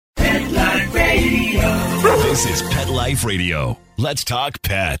This is Pet Life Radio. Let's talk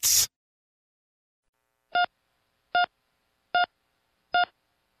pets.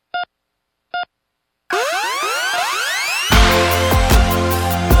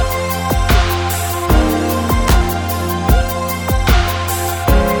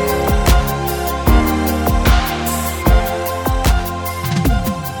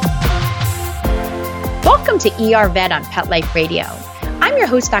 Welcome to ER Vet on Pet Life Radio. I'm your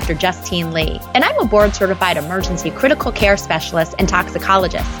host, Dr. Justine Lee, and I'm a board-certified emergency critical care specialist and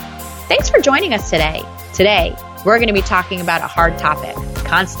toxicologist. Thanks for joining us today. Today, we're going to be talking about a hard topic,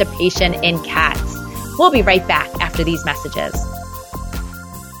 constipation in cats. We'll be right back after these messages.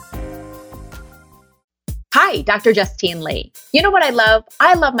 Hi, Dr. Justine Lee. You know what I love?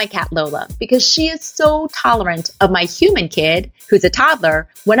 I love my cat Lola because she is so tolerant of my human kid, who's a toddler,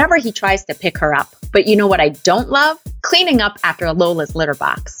 whenever he tries to pick her up. But you know what I don't love? Cleaning up after Lola's litter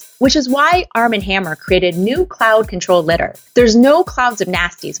box, which is why Arm & Hammer created new cloud control litter. There's no clouds of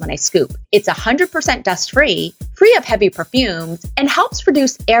nasties when I scoop. It's 100% dust-free, free of heavy perfumes, and helps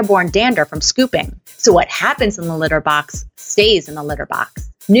reduce airborne dander from scooping. So what happens in the litter box stays in the litter box.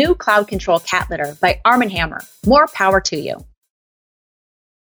 New Cloud Control Cat Litter by Arm & Hammer. More power to you.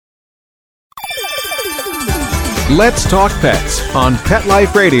 Let's Talk Pets on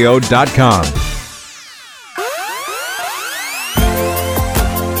PetLifeRadio.com.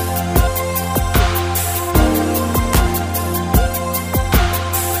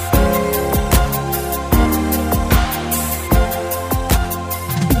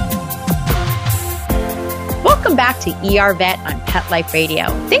 Welcome back to ER Vet on Pet Life Radio.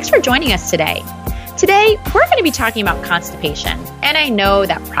 Thanks for joining us today. Today, we're going to be talking about constipation. And I know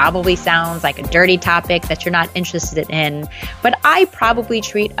that probably sounds like a dirty topic that you're not interested in, but I probably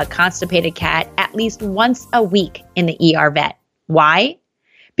treat a constipated cat at least once a week in the ER Vet. Why?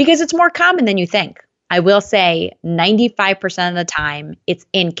 Because it's more common than you think. I will say 95% of the time, it's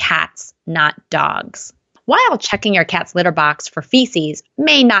in cats, not dogs. While checking your cat's litter box for feces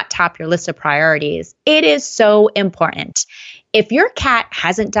may not top your list of priorities, it is so important. If your cat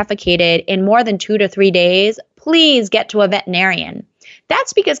hasn't defecated in more than 2 to 3 days, please get to a veterinarian.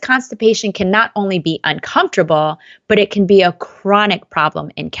 That's because constipation can not only be uncomfortable, but it can be a chronic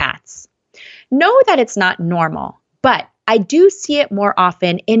problem in cats. Know that it's not normal, but I do see it more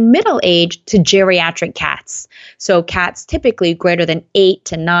often in middle-aged to geriatric cats. So cats typically greater than 8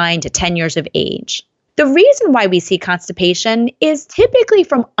 to 9 to 10 years of age. The reason why we see constipation is typically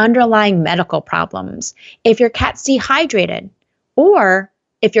from underlying medical problems. If your cat's dehydrated, or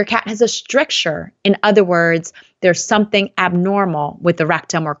if your cat has a stricture, in other words, there's something abnormal with the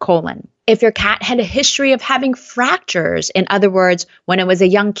rectum or colon. If your cat had a history of having fractures, in other words, when it was a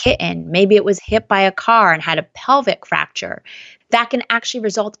young kitten, maybe it was hit by a car and had a pelvic fracture, that can actually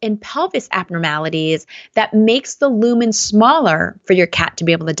result in pelvis abnormalities that makes the lumen smaller for your cat to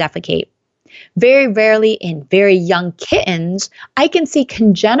be able to defecate. Very rarely in very young kittens, I can see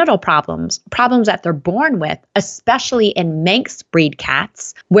congenital problems that they're born with, especially in Manx breed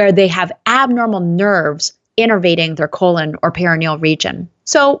cats, where they have abnormal nerves innervating their colon or perineal region.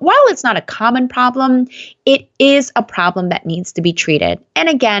 So while it's not a common problem, it is a problem that needs to be treated. And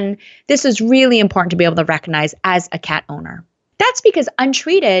again, this is really important to be able to recognize as a cat owner. That's because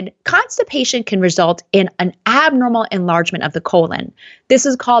untreated, constipation can result in an abnormal enlargement of the colon. This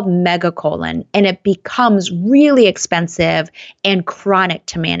is called megacolon, and it becomes really expensive and chronic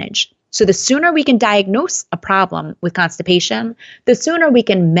to manage. So the sooner we can diagnose a problem with constipation, the sooner we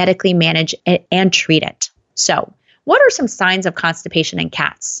can medically manage it and treat it. So what are some signs of constipation in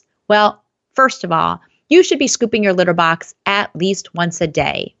cats? Well, first of all, you should be scooping your litter box at least once a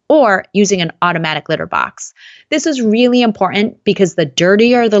day or using an automatic litter box. This is really important because the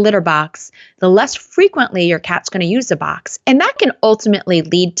dirtier the litter box, the less frequently your cat's going to use the box. And that can ultimately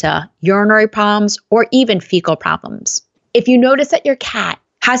lead to urinary problems or even fecal problems. If you notice that your cat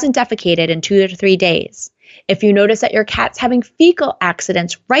hasn't defecated in 2 to 3 days, if you notice that your cat's having fecal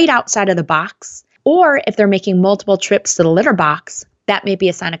accidents right outside of the box, or if they're making multiple trips to the litter box, that may be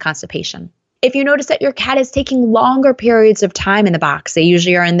a sign of constipation. If you notice that your cat is taking longer periods of time in the box, they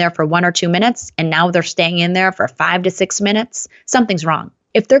usually are in there for 1 or 2 minutes, and now they're staying in there for 5 to 6 minutes, something's wrong.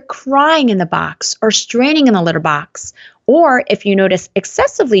 If they're crying in the box or straining in the litter box, or if you notice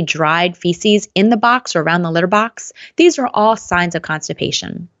excessively dried feces in the box or around the litter box, these are all signs of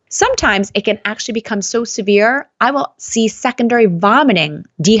constipation. Sometimes it can actually become so severe, I will see secondary vomiting,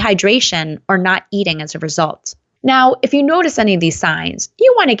 dehydration, or not eating as a result. Now, if you notice any of these signs,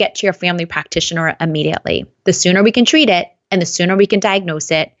 you want to get to your family practitioner immediately. The sooner we can treat it and the sooner we can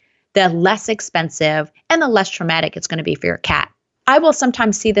diagnose it, the less expensive and the less traumatic it's going to be for your cat. I will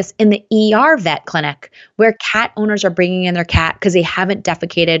sometimes see this in the ER vet clinic where cat owners are bringing in their cat because they haven't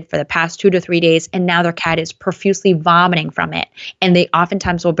defecated for the past 2 to 3 days and now their cat is profusely vomiting from it. And they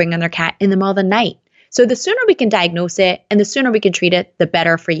oftentimes will bring in their cat in the middle of the night. So the sooner we can diagnose it and the sooner we can treat it, the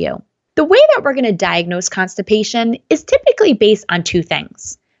better for you. The way that we're going to diagnose constipation is typically based on 2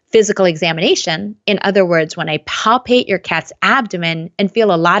 things. Physical examination, in other words, when I palpate your cat's abdomen and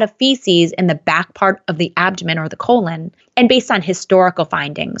feel a lot of feces in the back part of the abdomen or the colon, and based on historical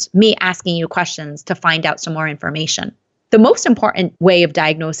findings, me asking you questions to find out some more information. The most important way of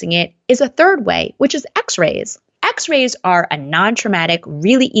diagnosing it is a third way, which is x-rays. X-rays are a non-traumatic,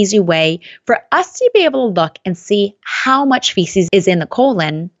 really easy way for us to be able to look and see how much feces is in the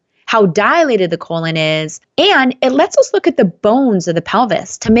colon, how dilated the colon is, and it lets us look at the bones of the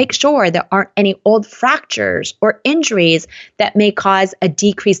pelvis to make sure there aren't any old fractures or injuries that may cause a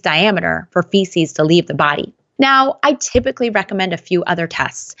decreased diameter for feces to leave the body. Now, I typically recommend a few other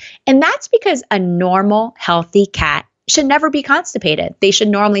tests, and that's because a normal, healthy cat should never be constipated. They should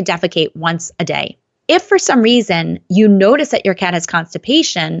normally defecate once a day. If for some reason you notice that your cat has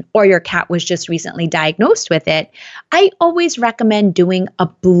constipation or your cat was just recently diagnosed with it, I always recommend doing a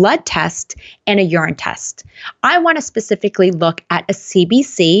blood test and a urine test. I want to specifically look at a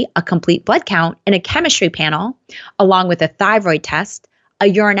CBC, a complete blood count, and a chemistry panel, along with a thyroid test,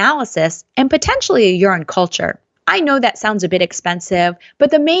 a urinalysis, and potentially a urine culture. I know that sounds a bit expensive,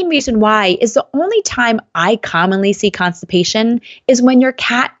 but the main reason why is the only time I commonly see constipation is when your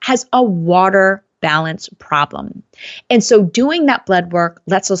cat has a water balance problem. And so doing that blood work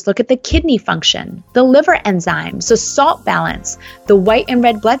lets us look at the kidney function, the liver enzymes, the salt balance, the white and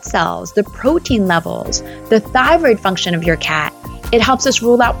red blood cells, the protein levels, the thyroid function of your cat. It helps us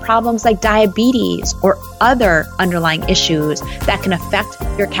rule out problems like diabetes or other underlying issues that can affect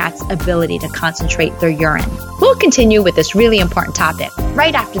your cat's ability to concentrate their urine. We'll continue with this really important topic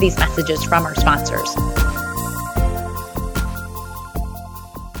right after these messages from our sponsors.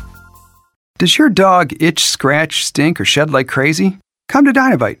 Does your dog itch, scratch, stink, or shed like crazy? Come to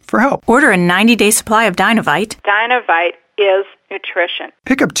Dinovite for help. Order a 90-day supply of Dinovite. Dinovite is nutrition.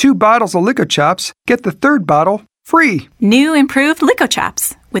 Pick up 2 bottles of LicoChops. Get the 3rd bottle free. New improved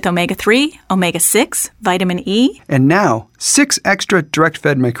LicoChops with omega-3, omega-6, vitamin E. And now, 6 extra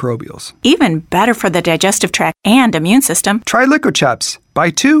direct-fed microbials. Even better for the digestive tract and immune system. Try LicoChops. Buy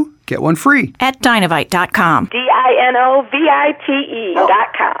 2, get 1 free. At Dinovite.com. DINOVITE.com.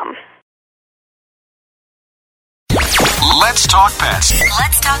 Let's talk pets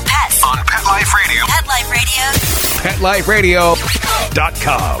Let's talk pets on Pet Life Radio. Pet Life Radio.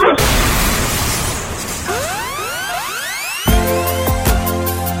 PetLifeRadio.com.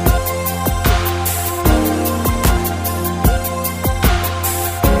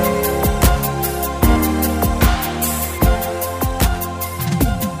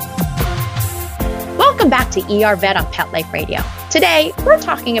 Welcome back to ER Vet on Pet Life Radio. Today, we're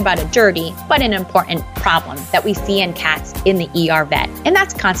talking about a dirty but an important problem that we see in cats in the ER vet, and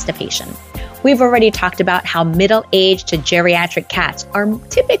that's constipation. We've already talked about how middle-aged to geriatric cats are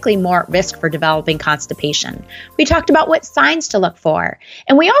typically more at risk for developing constipation. We talked about what signs to look for,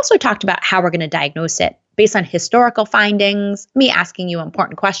 and we also talked about how we're going to diagnose it based on historical findings, me asking you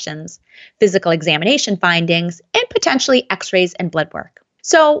important questions, physical examination findings, and potentially x-rays and blood work.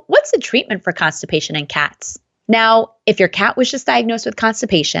 So, what's the treatment for constipation in cats? Now, if your cat was just diagnosed with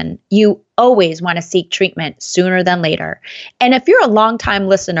constipation, you always want to seek treatment sooner than later. And if you're a longtime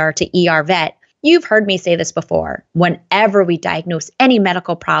listener to ER Vet, you've heard me say this before. Whenever we diagnose any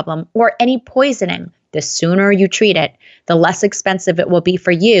medical problem or any poisoning, the sooner you treat it, the less expensive it will be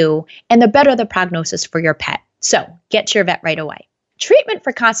for you and the better the prognosis for your pet. So get to your vet right away. Treatment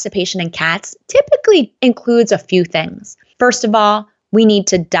for constipation in cats typically includes a few things. First of all, we need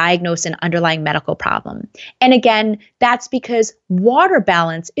to diagnose an underlying medical problem. And again, that's because water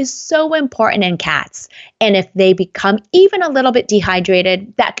balance is so important in cats. And if they become even a little bit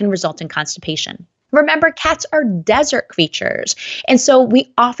dehydrated, that can result in constipation. Remember, cats are desert creatures. And so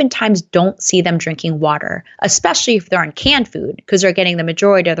we oftentimes don't see them drinking water, especially if they're on canned food, because they're getting the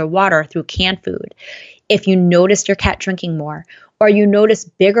majority of their water through canned food. If you notice your cat drinking more, or you notice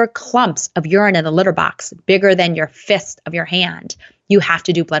bigger clumps of urine in the litter box, bigger than your fist of your hand, you have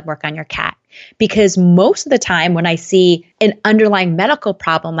to do blood work on your cat. Because most of the time when I see an underlying medical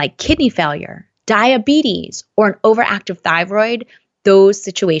problem like kidney failure, diabetes, or an overactive thyroid, those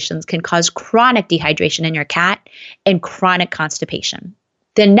situations can cause chronic dehydration in your cat and chronic constipation.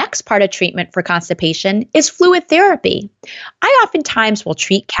 The next part of treatment for constipation is fluid therapy. I oftentimes will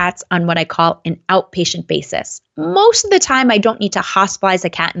treat cats on what I call an outpatient basis. Most of the time, I don't need to hospitalize a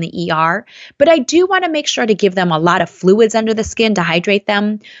cat in the ER, but I do want to make sure to give them a lot of fluids under the skin to hydrate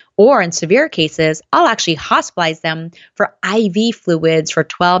them. Or in severe cases, I'll actually hospitalize them for IV fluids for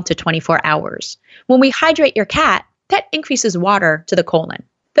 12 to 24 hours. When we hydrate your cat, that increases water to the colon.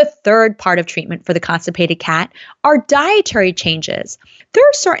 The third part of treatment for the constipated cat are dietary changes. There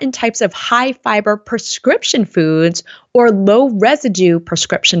are certain types of high fiber prescription foods or low residue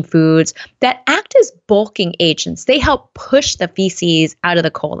prescription foods that act as bulking agents. They help push the feces out of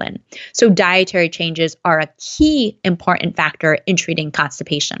the colon. So dietary changes are a key important factor in treating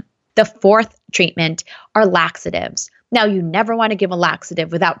constipation. The fourth treatment are laxatives. Now, you never want to give a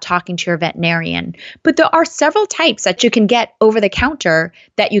laxative without talking to your veterinarian, but there are several types that you can get over the counter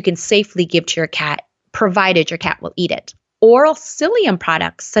that you can safely give to your cat, provided your cat will eat it. Oral psyllium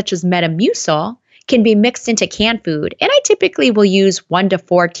products, such as Metamucil, can be mixed into canned food, and I typically will use 1 to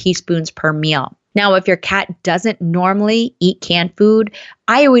 4 teaspoons per meal. Now, if your cat doesn't normally eat canned food,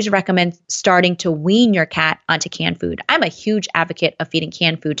 I always recommend starting to wean your cat onto canned food. I'm a huge advocate of feeding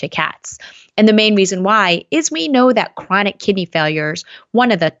canned food to cats. And the main reason why is we know that chronic kidney failure is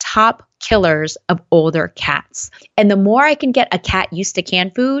one of the top killers of older cats. And the more I can get a cat used to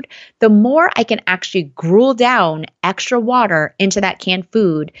canned food, the more I can actually gruel down extra water into that canned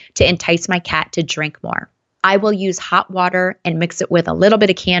food to entice my cat to drink more. I will use hot water and mix it with a little bit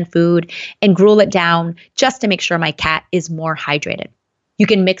of canned food and gruel it down just to make sure my cat is more hydrated. You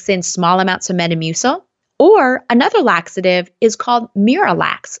can mix in small amounts of Metamucil, or another laxative is called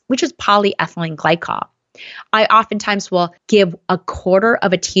Miralax, which is polyethylene glycol. I oftentimes will give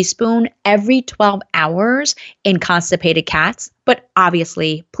 1/4 teaspoon every 12 hours in constipated cats, but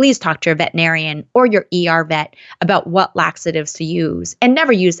obviously, please talk to your veterinarian or your ER vet about what laxatives to use, and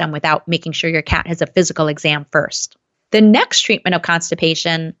never use them without making sure your cat has a physical exam first. The next treatment of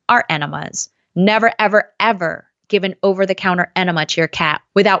constipation are enemas. Never, ever, ever give an over-the-counter enema to your cat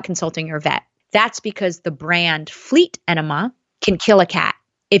without consulting your vet. That's because the brand Fleet enema can kill a cat.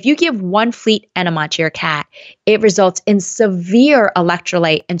 If you give 1 Fleet enema to your cat, it results in severe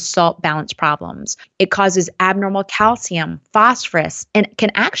electrolyte and salt balance problems. It causes abnormal calcium, phosphorus, and can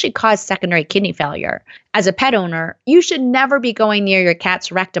actually cause secondary kidney failure. As a pet owner, you should never be going near your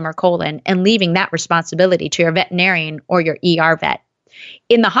cat's rectum or colon and leaving that responsibility to your veterinarian or your ER vet.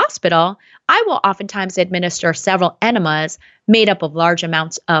 In the hospital, I will oftentimes administer several enemas made up of large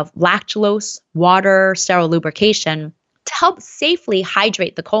amounts of lactulose, water, sterile lubrication, to help safely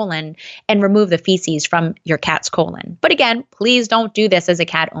hydrate the colon and remove the feces from your cat's colon. But again, please don't do this as a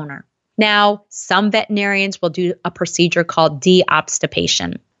cat owner. Now, some veterinarians will do a procedure called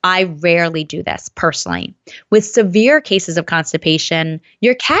deobstipation. I rarely do this personally. With severe cases of constipation,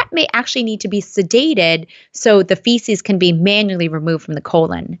 your cat may actually need to be sedated so the feces can be manually removed from the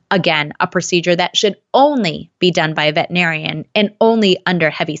colon. Again, a procedure that should only be done by a veterinarian and only under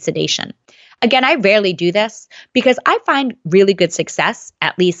heavy sedation. Again, I rarely do this because I find really good success,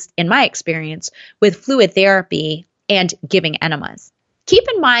 at least in my experience, with fluid therapy and giving enemas. Keep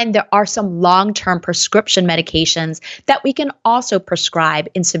in mind there are some long-term prescription medications that we can also prescribe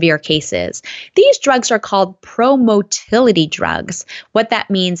in severe cases. These drugs are called promotility drugs. What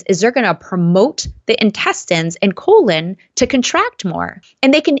that means is they're going to promote the intestines and colon to contract more,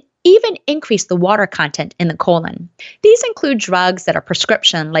 and they can even increase the water content in the colon. These include drugs that are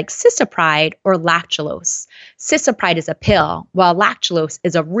prescription like cisapride or lactulose. Cisapride is a pill, while lactulose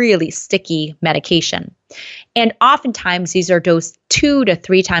is a really sticky medication. And oftentimes these are dosed 2 to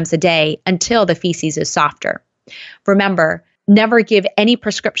 3 times a day until the feces is softer. Remember, never give any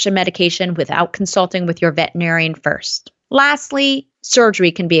prescription medication without consulting with your veterinarian first. Lastly,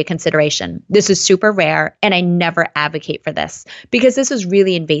 surgery can be a consideration. This is super rare, and I never advocate for this because this is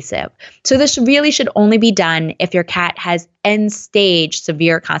really invasive. So this really should only be done if your cat has end-stage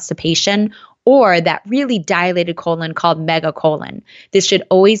severe constipation or that really dilated colon called megacolon. This should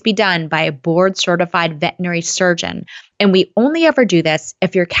always be done by a board-certified veterinary surgeon, and we only ever do this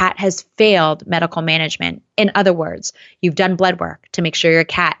if your cat has failed medical management. In other words, you've done blood work to make sure your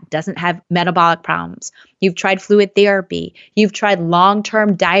cat doesn't have metabolic problems. You've tried fluid therapy. You've tried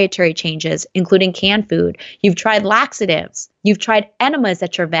long-term dietary changes, including canned food. You've tried laxatives. You've tried enemas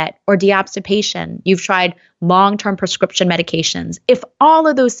at your vet or deobstipation. You've tried long-term prescription medications. If all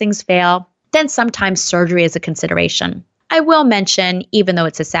of those things fail, then sometimes surgery is a consideration. I will mention, even though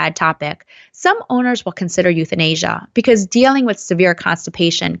it's a sad topic, some owners will consider euthanasia because dealing with severe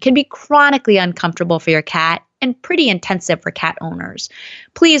constipation can be chronically uncomfortable for your cat and pretty intensive for cat owners.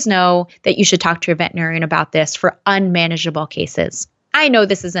 Please know that you should talk to your veterinarian about this for unmanageable cases. I know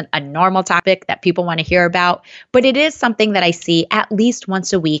this isn't a normal topic that people want to hear about, but it is something that I see at least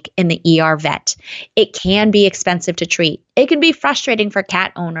once a week in the ER vet. It can be expensive to treat. It can be frustrating for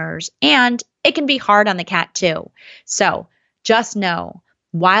cat owners, and it can be hard on the cat too. So just know,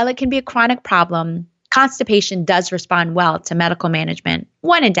 while it can be a chronic problem, constipation does respond well to medical management.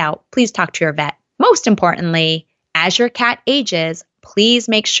 When in doubt, please talk to your vet. Most importantly, as your cat ages, please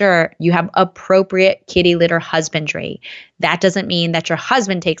make sure you have appropriate kitty litter husbandry. That doesn't mean that your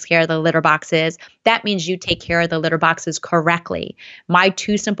husband takes care of the litter boxes. That means you take care of the litter boxes correctly. My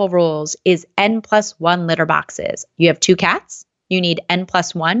 2 simple rules is N+1 litter boxes. You have 2 cats, you need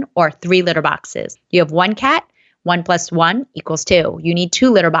N+1 or 3 litter boxes. You have 1 cat, 1 + 1 = 2. You need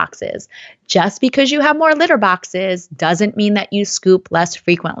 2 litter boxes. Just because you have more litter boxes doesn't mean that you scoop less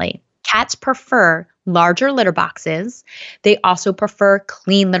frequently. Cats prefer larger litter boxes. They also prefer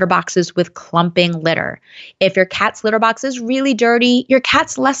clean litter boxes with clumping litter. If your cat's litter box is really dirty, your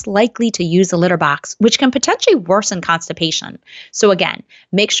cat's less likely to use a litter box, which can potentially worsen constipation. So again,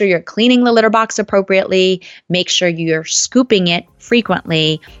 make sure you're cleaning the litter box appropriately, make sure you're scooping it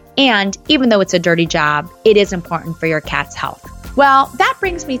frequently, and even though it's a dirty job, it is important for your cat's health. Well, that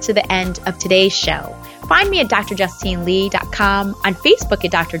brings me to the end of today's show. Find me at drjustinelee.com, on Facebook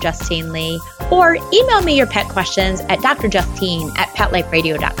at Dr. Justine Lee, or email me your pet questions at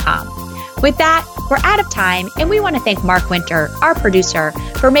drjustine@petliferadio.com. With that, we're out of time, and we want to thank Mark Winter, our producer,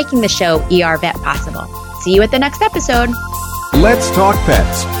 for making the show ER Vet possible. See you at the next episode. Let's Talk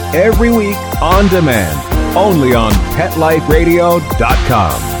Pets, every week on demand, only on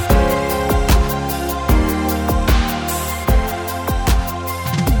PetLifeRadio.com.